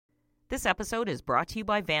This episode is brought to you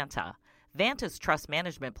by Vanta. Vanta's trust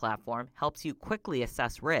management platform helps you quickly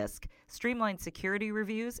assess risk, streamline security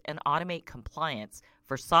reviews, and automate compliance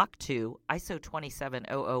for SOC 2, ISO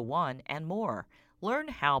 27001, and more. Learn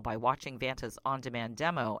how by watching Vanta's on-demand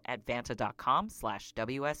demo at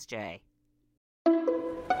vanta.com/WSJ.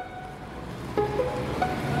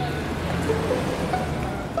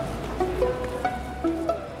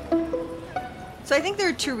 So I think there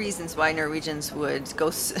are two reasons why Norwegians would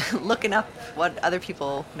go looking up what other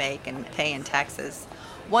people make and pay in taxes.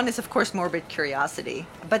 One is, of course, morbid curiosity.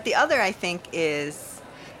 But the other, I think, is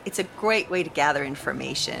it's a great way to gather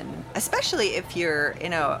information, especially if you're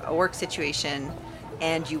in a work situation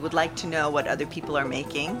and you would like to know what other people are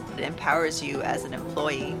making. It empowers you as an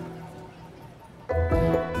employee.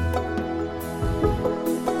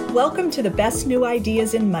 Welcome to the Best New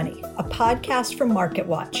Ideas in Money, a podcast from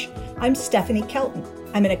MarketWatch. I'm Stephanie Kelton.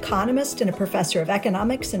 I'm an economist and a professor of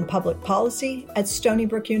economics and public policy at Stony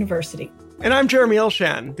Brook University. And I'm Jeremy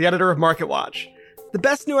Ilshan, the editor of MarketWatch. The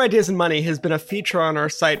Best New Ideas in Money has been a feature on our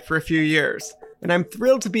site for a few years, and I'm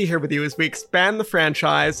thrilled to be here with you as we expand the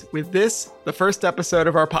franchise with this, the first episode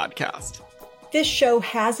of our podcast. This show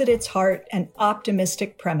has at its heart an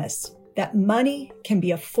optimistic premise that money can be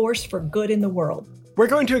a force for good in the world. We're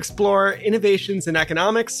going to explore innovations in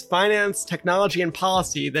economics, finance, technology, and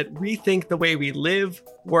policy that rethink the way we live,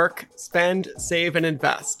 work, spend, save, and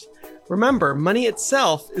invest. Remember, money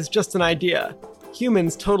itself is just an idea.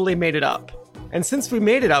 Humans totally made it up. And since we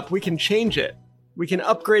made it up, we can change it. We can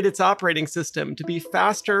upgrade its operating system to be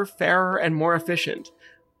faster, fairer, and more efficient.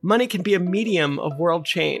 Money can be a medium of world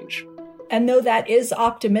change. And though that is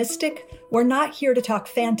optimistic, we're not here to talk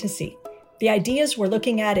fantasy. The ideas we're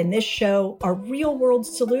looking at in this show are real-world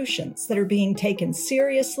solutions that are being taken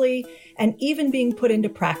seriously and even being put into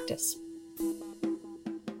practice.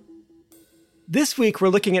 This week, we're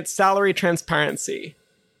looking at salary transparency.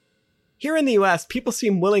 Here in the US, people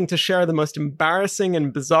seem willing to share the most embarrassing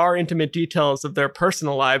and bizarre intimate details of their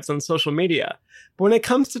personal lives on social media. But when it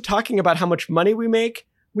comes to talking about how much money we make,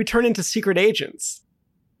 we turn into secret agents.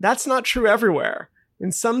 That's not true everywhere.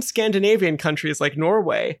 In some Scandinavian countries like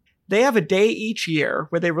Norway, they have a day each year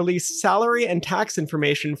where they release salary and tax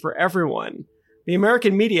information for everyone. The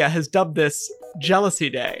American media has dubbed this Jealousy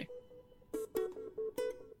Day.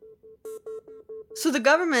 So the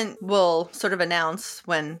government will sort of announce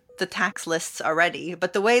when the tax lists are ready,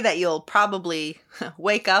 but the way that you'll probably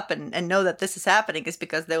wake up and know that this is happening is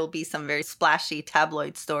because there will be some very splashy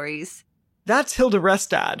tabloid stories. That's Hilde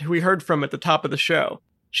Restad, who we heard from at the top of the show.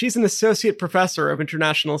 She's an associate professor of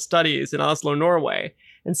international studies in Oslo, Norway,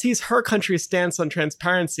 and sees her country's stance on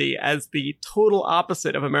transparency as the total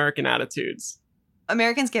opposite of American attitudes.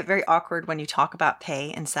 Americans get very awkward when you talk about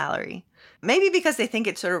pay and salary. Maybe because they think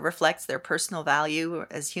it sort of reflects their personal value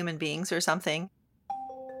as human beings or something.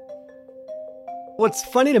 What's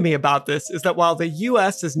funny to me about this is that while the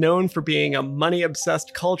US is known for being a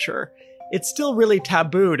money-obsessed culture, it's still really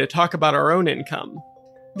taboo to talk about our own income.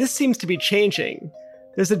 This seems to be changing.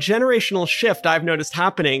 There's a generational shift I've noticed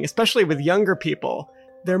happening, especially with younger people.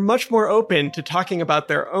 They're much more open to talking about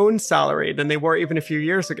their own salary than they were even a few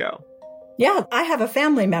years ago. Yeah, I have a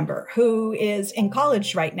family member who is in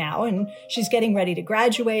college right now, and she's getting ready to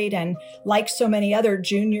graduate. And like so many other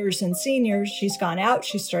juniors and seniors, she's gone out,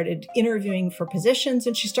 she started interviewing for positions,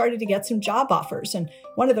 and she started to get some job offers. And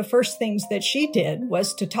one of the first things that she did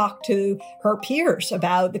was to talk to her peers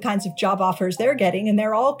about the kinds of job offers they're getting, and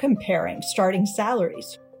they're all comparing starting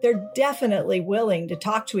salaries. They're definitely willing to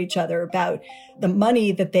talk to each other about the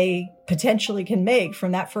money that they potentially can make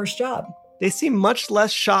from that first job. They seem much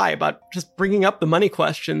less shy about just bringing up the money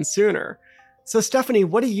question sooner. So, Stephanie,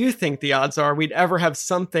 what do you think the odds are we'd ever have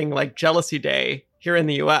something like Jealousy Day here in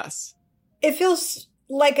the US? It feels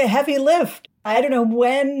like a heavy lift. I don't know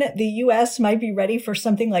when the US might be ready for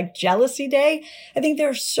something like Jealousy Day. I think there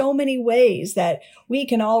are so many ways that we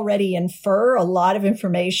can already infer a lot of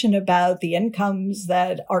information about the incomes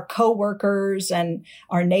that our coworkers and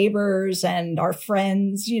our neighbors and our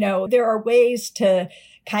friends, there are ways to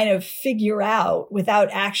kind of figure out, without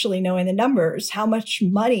actually knowing the numbers, how much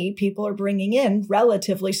money people are bringing in,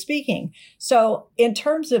 relatively speaking. So in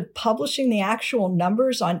terms of publishing the actual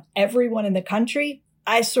numbers on everyone in the country,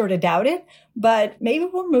 I sort of doubt it, but maybe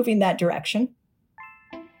we're moving that direction.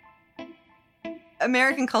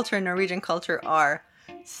 American culture and Norwegian culture are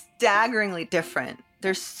staggeringly different.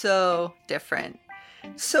 They're so different.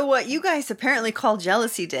 So what you guys apparently call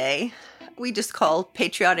Jealousy Day, we just call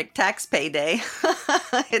Patriotic Tax Pay Day.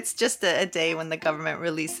 It's just a day when the government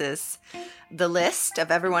releases the list of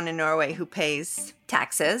everyone in Norway who pays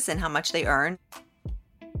taxes and how much they earn.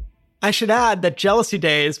 I should add that jealousy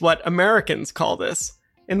day is what Americans call this.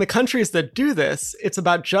 In the countries that do this, it's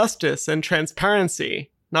about justice and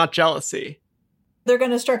transparency, not jealousy. They're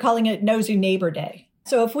going to start calling it Nosy Neighbor Day.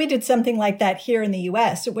 So if we did something like that here in the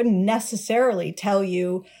US, it wouldn't necessarily tell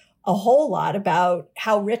you a whole lot about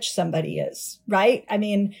how rich somebody is, right? I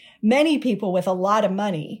mean, many people with a lot of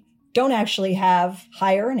money don't actually have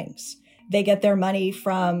high earnings. They get their money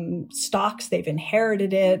from stocks, they've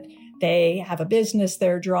inherited it. They have a business,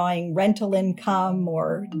 they're drawing rental income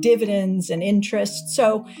or dividends and interest.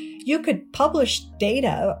 So you could publish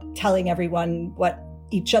data telling everyone what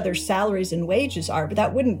each other's salaries and wages are, but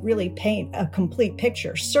that wouldn't really paint a complete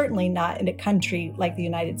picture. Certainly not in a country like the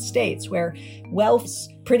United States, where wealth's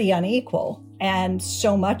pretty unequal. And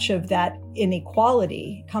so much of that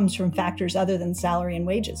inequality comes from factors other than salary and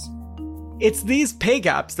wages. It's these pay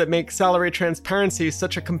gaps that make salary transparency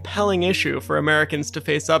such a compelling issue for Americans to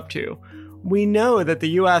face up to. We know that the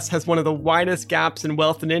US has one of the widest gaps in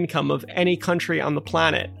wealth and income of any country on the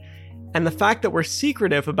planet. And the fact that we're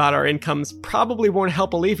secretive about our incomes probably won't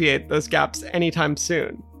help alleviate those gaps anytime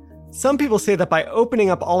soon. Some people say that by opening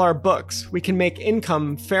up all our books, we can make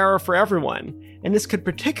income fairer for everyone, and this could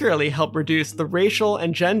particularly help reduce the racial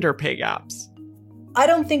and gender pay gaps. I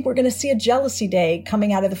don't think we're going to see a jealousy day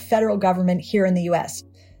coming out of the federal government here in the US.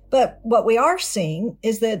 But what we are seeing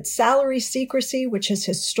is that salary secrecy, which has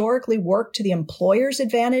historically worked to the employer's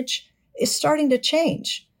advantage, is starting to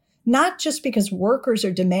change. Not just because workers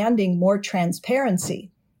are demanding more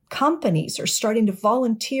transparency. Companies are starting to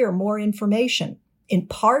volunteer more information, in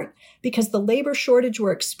part because the labor shortage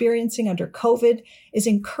we're experiencing under COVID is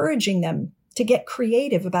encouraging them to get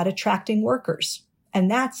creative about attracting workers. And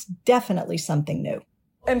that's definitely something new.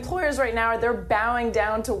 Employers right now, they're bowing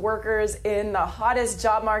down to workers in the hottest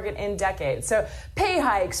job market in decades. So pay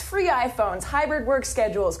hikes, free iPhones, hybrid work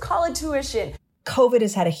schedules, college tuition. COVID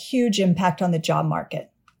has had a huge impact on the job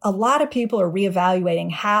market. A lot of people are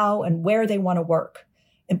reevaluating how and where they want to work.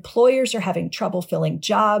 Employers are having trouble filling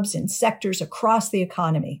jobs in sectors across the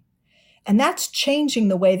economy. And that's changing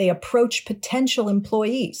the way they approach potential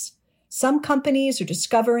employees. Some companies are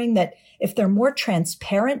discovering that if they're more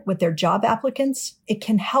transparent with their job applicants, it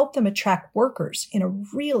can help them attract workers in a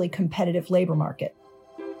really competitive labor market.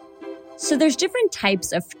 So there's different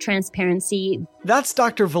types of transparency. That's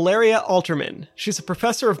Dr. Valeria Alterman. She's a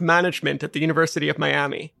professor of management at the University of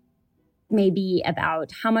Miami. Maybe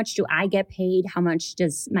about how much do I get paid? How much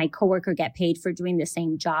does my coworker get paid for doing the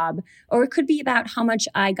same job? Or it could be about how much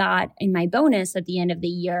I got in my bonus at the end of the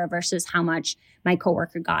year versus how much my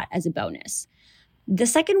coworker got as a bonus. The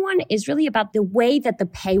second one is really about the way that the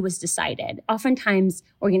pay was decided. Oftentimes,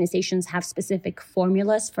 organizations have specific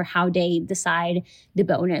formulas for how they decide the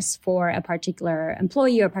bonus for a particular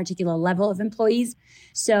employee or a particular level of employees.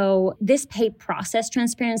 So this pay process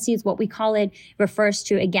transparency is what we call it, refers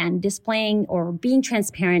to, again, displaying or being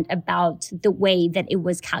transparent about the way that it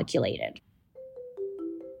was calculated.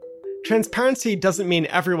 Transparency doesn't mean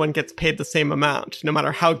everyone gets paid the same amount, no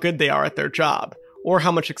matter how good they are at their job, or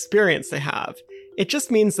how much experience they have. It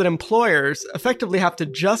just means that employers effectively have to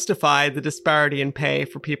justify the disparity in pay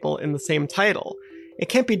for people in the same title. It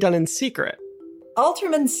can't be done in secret.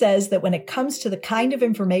 Alterman says that when it comes to the kind of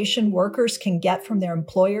information workers can get from their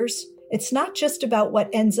employers, it's not just about what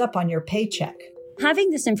ends up on your paycheck.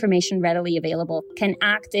 Having this information readily available can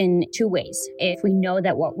act in two ways. If we know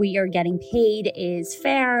that what we are getting paid is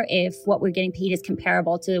fair, if what we're getting paid is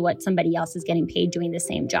comparable to what somebody else is getting paid doing the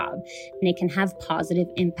same job. And it can have positive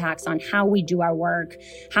impacts on how we do our work,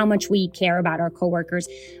 how much we care about our coworkers.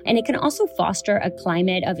 And it can also foster a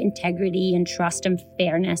climate of integrity and trust and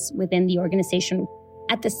fairness within the organization.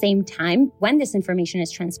 At the same time, when this information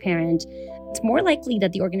is transparent, it's more likely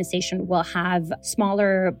that the organization will have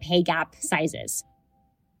smaller pay gap sizes.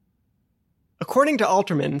 According to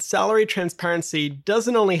Alterman, salary transparency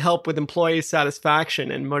doesn't only help with employee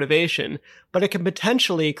satisfaction and motivation, but it can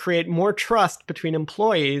potentially create more trust between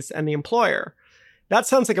employees and the employer. That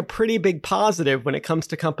sounds like a pretty big positive when it comes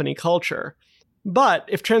to company culture. But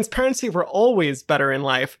if transparency were always better in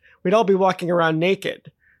life, we'd all be walking around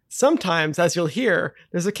naked. Sometimes, as you'll hear,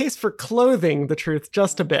 there's a case for clothing the truth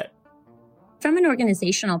just a bit. From an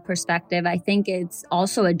organizational perspective, I think it's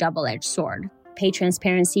also a double-edged sword. Pay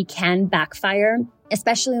transparency can backfire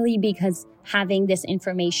especially because having this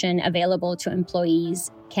information available to employees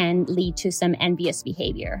can lead to some envious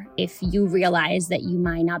behavior. If you realize that you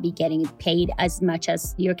might not be getting paid as much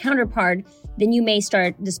as your counterpart, then you may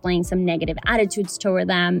start displaying some negative attitudes toward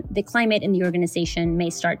them. The climate in the organization may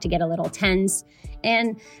start to get a little tense.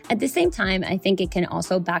 And at the same time, I think it can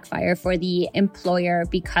also backfire for the employer,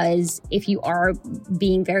 because if you are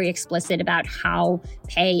being very explicit about how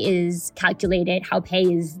pay is calculated, how pay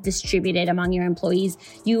is distributed among your employees,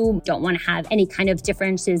 you don't want to have any kind of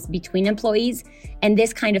differences between employees. And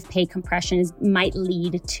this kind of pay compression might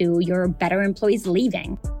lead to your better employees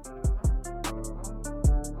leaving.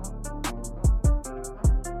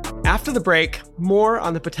 After the break, more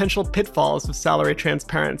on the potential pitfalls of salary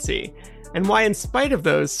transparency, and why, in spite of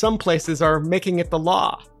those, some places are making it the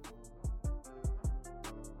law.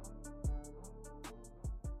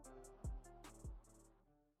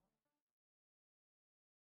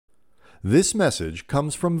 This message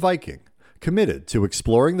comes from Viking, committed to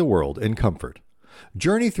exploring the world in comfort.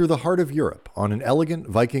 Journey through the heart of Europe on an elegant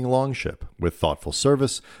Viking longship with thoughtful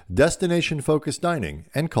service, destination-focused dining,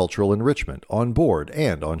 and cultural enrichment on board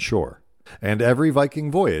and on shore. And every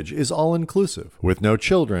Viking voyage is all-inclusive, with no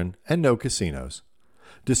children and no casinos.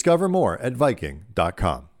 Discover more at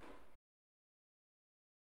Viking.com.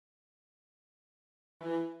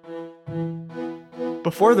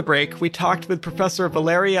 Before the break, we talked with Professor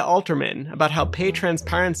Valeria Alterman about how pay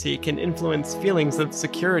transparency can influence feelings of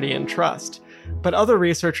security and trust, but other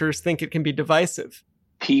researchers think it can be divisive.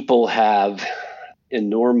 People have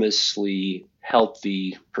enormously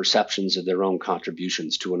healthy perceptions of their own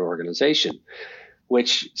contributions to an organization,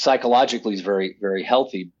 which psychologically is very, very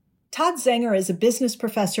healthy. Todd Zenger is a business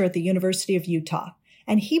professor at the University of Utah,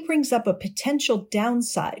 and he brings up a potential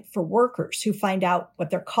downside for workers who find out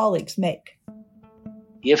what their colleagues make.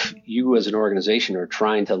 If you as an organization are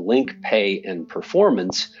trying to link pay and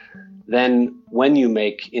performance, then when you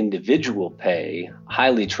make individual pay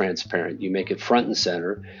highly transparent, you make it front and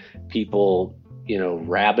center, people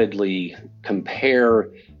rapidly compare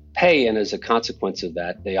pay, and as a consequence of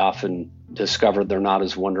that, they often discover they're not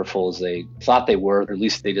as wonderful as they thought they were, or at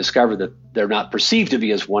least they discover that they're not perceived to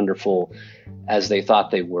be as wonderful as they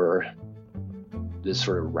thought they were. This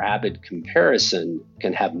sort of rapid comparison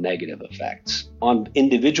can have negative effects on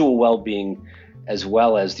individual well-being as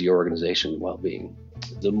well as the organization well-being.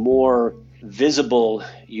 The more visible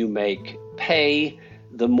you make pay,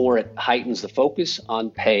 the more it heightens the focus on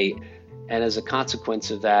pay. And as a consequence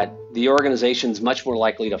of that, the organization's much more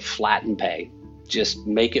likely to flatten pay, just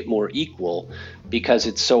make it more equal, because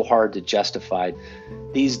it's so hard to justify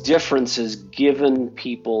these differences given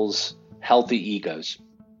people's healthy egos.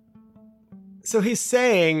 So he's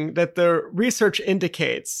saying that the research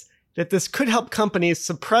indicates that this could help companies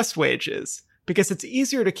suppress wages because it's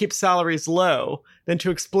easier to keep salaries low than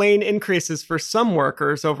to explain increases for some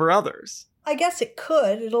workers over others. I guess it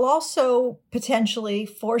could. It'll also potentially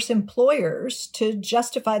force employers to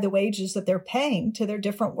justify the wages that they're paying to their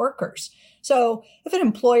different workers. So if an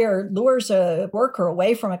employer lures a worker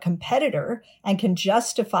away from a competitor and can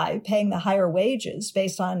justify paying the higher wages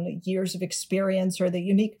based on years of experience or the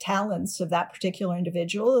unique talents of that particular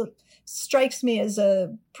individual, it strikes me as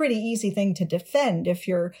a pretty easy thing to defend if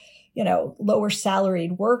your lower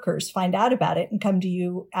salaried workers find out about it and come to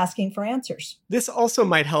you asking for answers. This also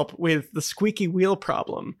might help with the squeaky wheel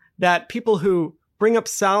problem, that people who bring up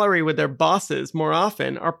salary with their bosses more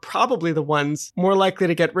often are probably the ones more likely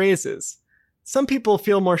to get raises. Some people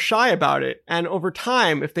feel more shy about it, and over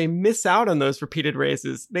time, if they miss out on those repeated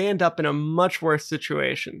raises, they end up in a much worse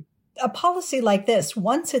situation. A policy like this,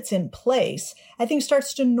 once it's in place, I think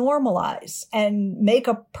starts to normalize and make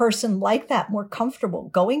a person like that more comfortable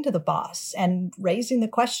going to the boss and raising the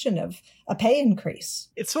question of a pay increase.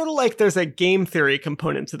 It's sort of like there's a game theory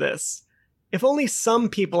component to this. If only some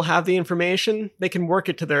people have the information, they can work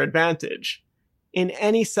it to their advantage. In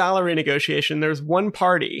any salary negotiation, there's one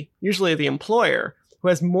party, usually the employer, who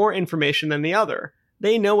has more information than the other.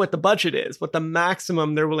 They know what the budget is, what the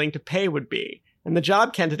maximum they're willing to pay would be, and the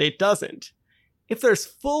job candidate doesn't. If there's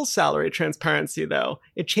full salary transparency, though,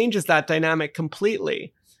 it changes that dynamic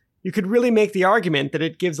completely. You could really make the argument that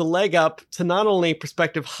it gives a leg up to not only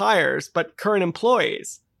prospective hires, but current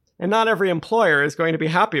employees. And not every employer is going to be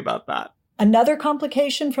happy about that. Another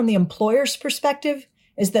complication from the employer's perspective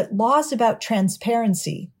is that laws about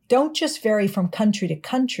transparency don't just vary from country to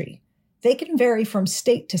country. They can vary from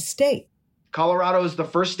state to state. Colorado is the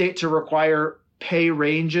first state to require pay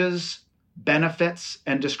ranges, benefits,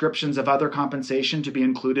 and descriptions of other compensation to be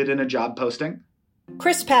included in a job posting.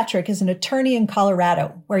 Chris Patrick is an attorney in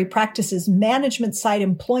Colorado where he practices management side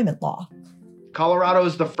employment law. Colorado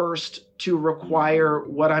is the first to require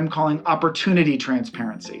what I'm calling opportunity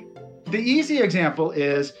transparency. The easy example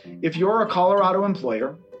is if you're a Colorado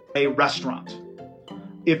employer, a restaurant,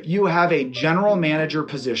 if you have a general manager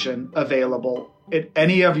position available at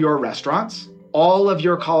any of your restaurants, all of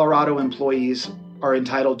your Colorado employees are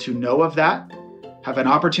entitled to know of that, have an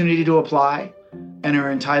opportunity to apply, and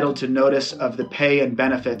are entitled to notice of the pay and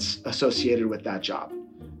benefits associated with that job.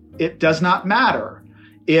 It does not matter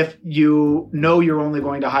if you know you're only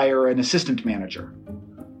going to hire an assistant manager.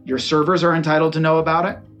 Your servers are entitled to know about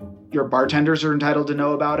it. Your bartenders are entitled to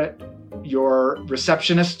know about it. Your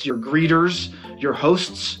receptionists, your greeters, your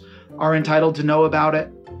hosts are entitled to know about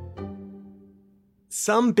it.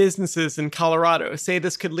 Some businesses in Colorado say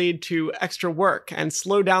this could lead to extra work and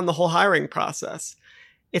slow down the whole hiring process.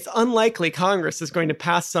 It's unlikely Congress is going to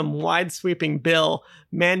pass some wide-sweeping bill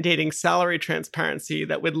mandating salary transparency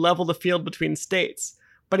that would level the field between states.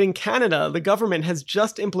 But in Canada, the government has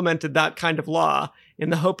just implemented that kind of law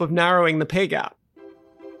in the hope of narrowing the pay gap.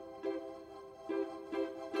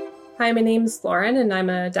 Hi, my name's Lauren, and I'm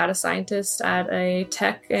a data scientist at a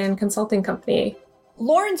tech and consulting company.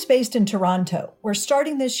 Lauren's based in Toronto, where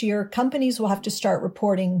starting this year, companies will have to start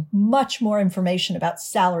reporting much more information about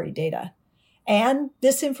salary data. And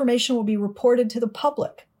this information will be reported to the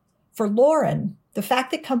public. For Lauren, the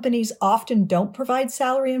fact that companies often don't provide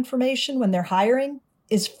salary information when they're hiring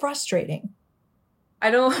is frustrating. I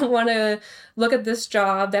don't want to look at this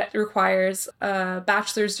job that requires a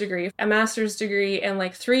bachelor's degree, a master's degree, and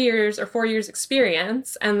like 3 years or 4 years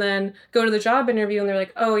experience, and then go to the job interview and they're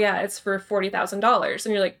like, oh yeah, it's for $40,000.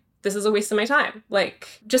 And you're like, this is a waste of my time.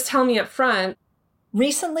 Like, just tell me up front.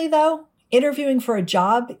 Recently, though, interviewing for a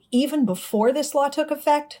job, even before this law took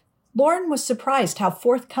effect, Lauren was surprised how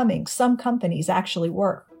forthcoming some companies actually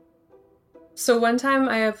were. So one time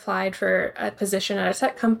I applied for a position at a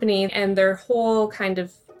tech company, and their whole kind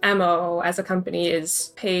of MO as a company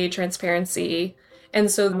is pay transparency.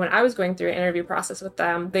 And so when I was going through an interview process with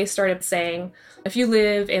them, they started saying, if you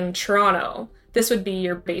live in Toronto, this would be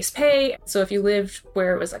your base pay. So if you lived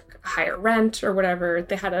where it was like higher rent or whatever,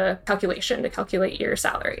 they had a calculation to calculate your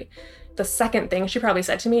salary. The second thing she probably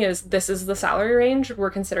said to me is, this is the salary range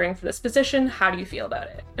we're considering for this position. How do you feel about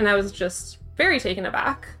it? And I was just very taken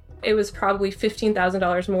aback. It was probably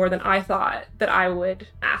 $15,000 more than I thought that I would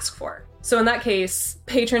ask for. So in that case,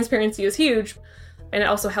 pay transparency is huge. And it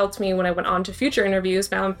also helped me when I went on to future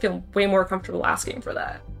interviews. Now I'm feeling way more comfortable asking for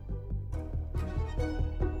that.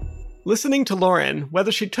 Listening to Lauren,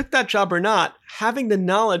 whether she took that job or not, having the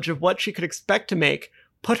knowledge of what she could expect to make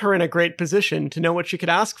put her in a great position to know what she could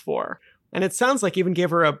ask for. And it sounds like even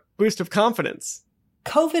gave her a boost of confidence.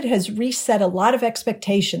 COVID has reset a lot of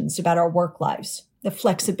expectations about our work lives. The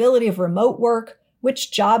flexibility of remote work,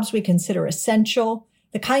 which jobs we consider essential,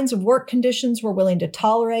 the kinds of work conditions we're willing to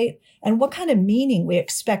tolerate, and what kind of meaning we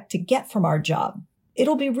expect to get from our job.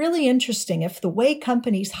 It'll be really interesting if the way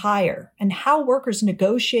companies hire and how workers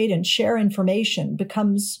negotiate and share information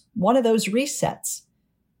becomes one of those resets.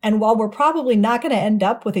 And while we're probably not going to end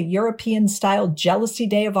up with a European-style jealousy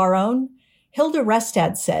day of our own, Hilda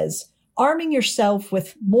Restad says, arming yourself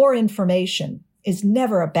with more information is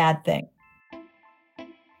never a bad thing.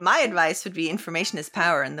 My advice would be information is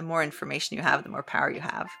power, and the more information you have, the more power you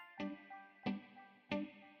have.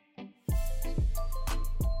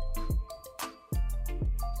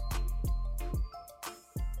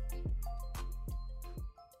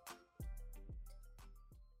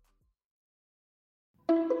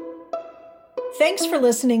 Thanks for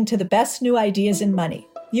listening to the best new ideas in money.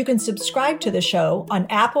 You can subscribe to the show on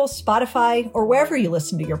Apple, Spotify, or wherever you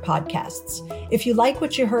listen to your podcasts. If you like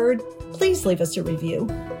what you heard, please leave us a review.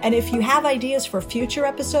 And if you have ideas for future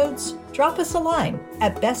episodes, drop us a line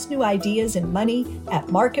at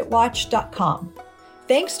bestnewideasinmoney@marketwatch.com.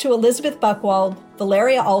 Thanks to Elizabeth Buchwald,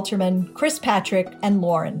 Valeria Alterman, Chris Patrick, and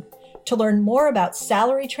Lauren. To learn more about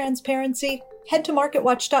salary transparency, head to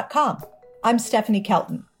marketwatch.com. I'm Stephanie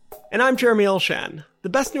Kelton. And I'm Jeremy Olshan. The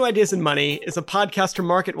Best New Ideas in Money is a podcast from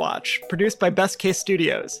MarketWatch, produced by Best Case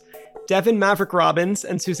Studios. Devin Maverick Robbins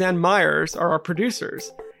and Suzanne Myers are our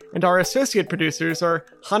producers, and our associate producers are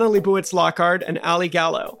Hannah Leibowitz-Lockhart and Ali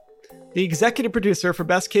Gallo. The executive producer for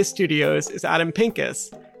Best Case Studios is Adam Pincus,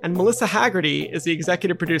 and Melissa Haggerty is the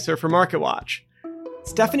executive producer for MarketWatch.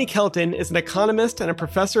 Stephanie Kelton is an economist and a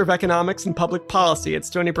professor of economics and public policy at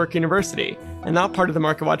Stony Brook University, and not part of the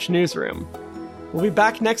MarketWatch newsroom. We'll be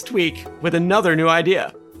back next week with another new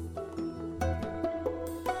idea.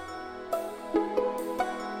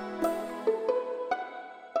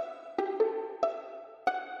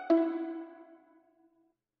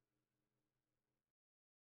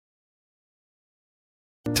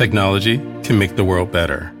 Technology can make the world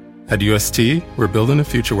better. At UST, we're building a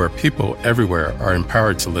future where people everywhere are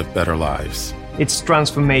empowered to live better lives. It's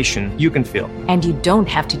transformation you can feel. And you don't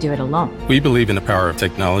have to do it alone. We believe in the power of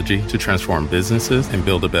technology to transform businesses and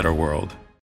build a better world.